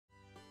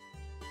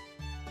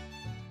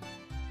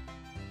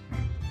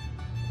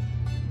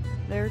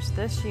there's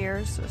this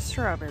year's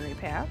strawberry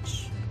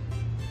patch.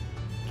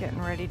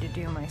 Getting ready to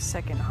do my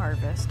second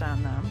harvest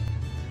on them.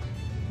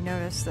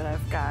 Notice that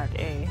I've got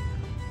a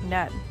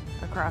net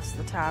across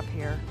the top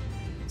here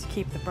to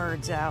keep the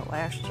birds out.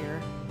 Last year,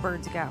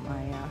 birds got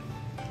my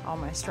all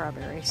my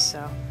strawberries,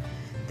 so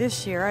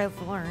this year I've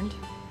learned,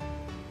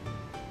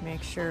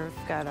 make sure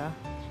I've got a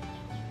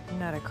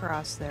net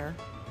across there.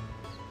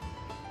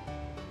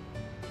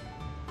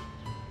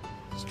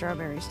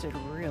 Strawberries did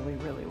really,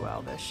 really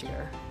well this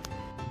year.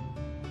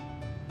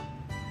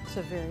 It's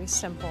a very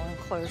simple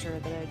enclosure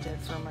that I did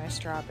for my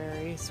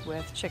strawberries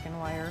with chicken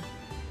wire,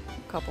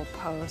 a couple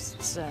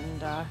posts,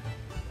 and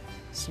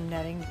some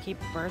netting to keep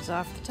the birds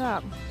off the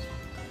top.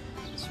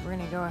 So we're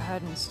going to go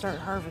ahead and start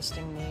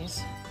harvesting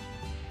these.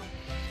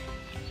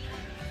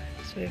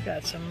 So we've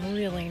got some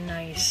really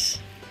nice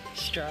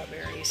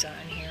strawberries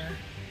on here.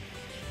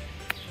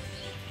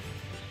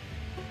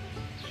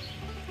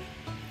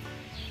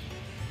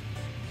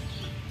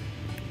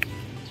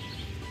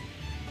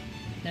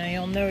 Now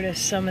you'll notice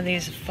some of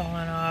these have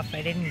fallen off.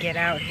 I didn't get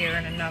out here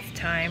in enough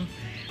time,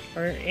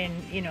 or in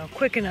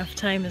quick enough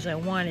time as I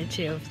wanted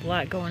to. There's a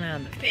lot going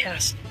on the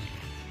past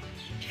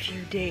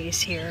few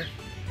days here,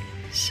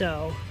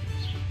 so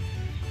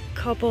a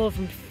couple of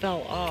them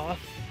fell off,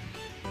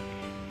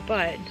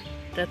 but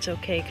that's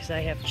okay because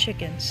I have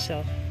chickens,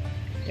 so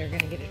they're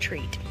gonna get a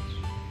treat.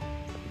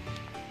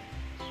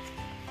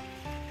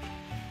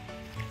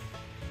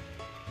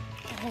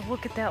 Oh,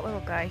 look at that little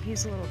guy.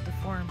 He's a little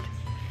deformed.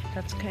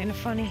 That's kind of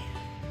funny.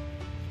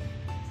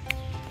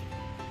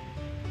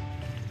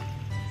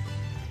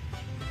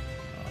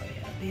 Oh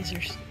yeah,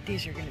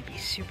 these are going to be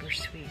super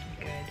sweet and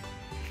good.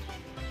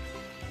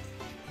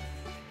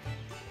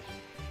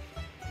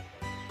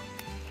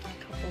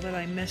 A couple that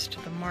I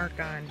missed the mark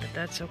on, but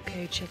that's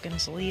okay.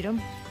 Chickens will eat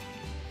them.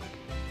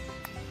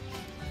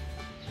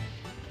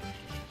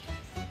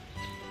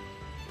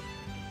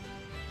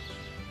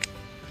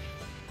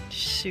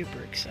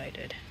 Super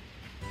excited.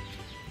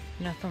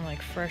 Nothing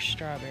like fresh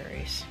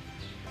strawberries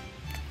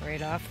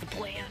right off the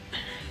plant.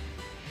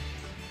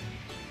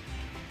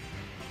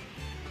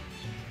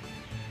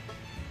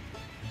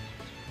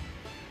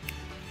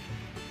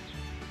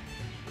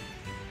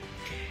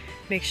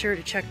 Make sure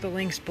to check the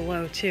links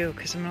below too,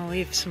 because I'm going to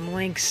leave some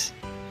links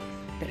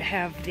that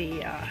have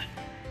the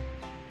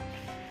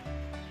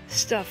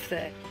stuff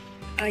that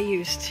I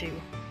use to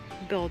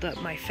build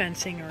up my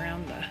fencing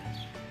around the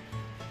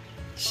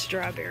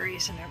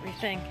strawberries and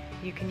everything.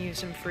 You can use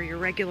them for your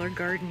regular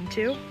garden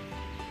too.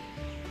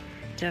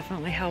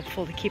 Definitely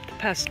helpful to keep the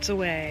pests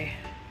away.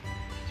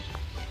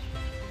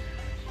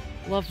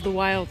 Love the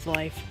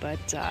wildlife, but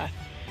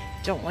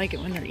don't like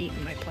it when they're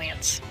eating my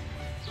plants.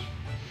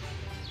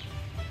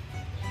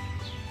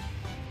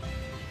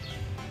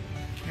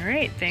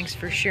 Alright, thanks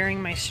for sharing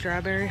my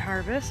strawberry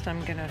harvest.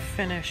 I'm gonna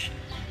finish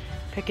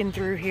picking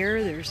through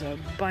here. There's a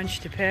bunch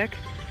to pick,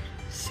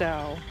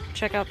 so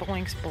check out the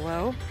links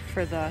below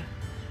for the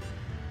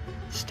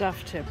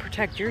stuff to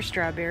protect your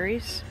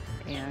strawberries,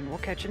 and we'll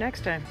catch you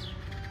next time.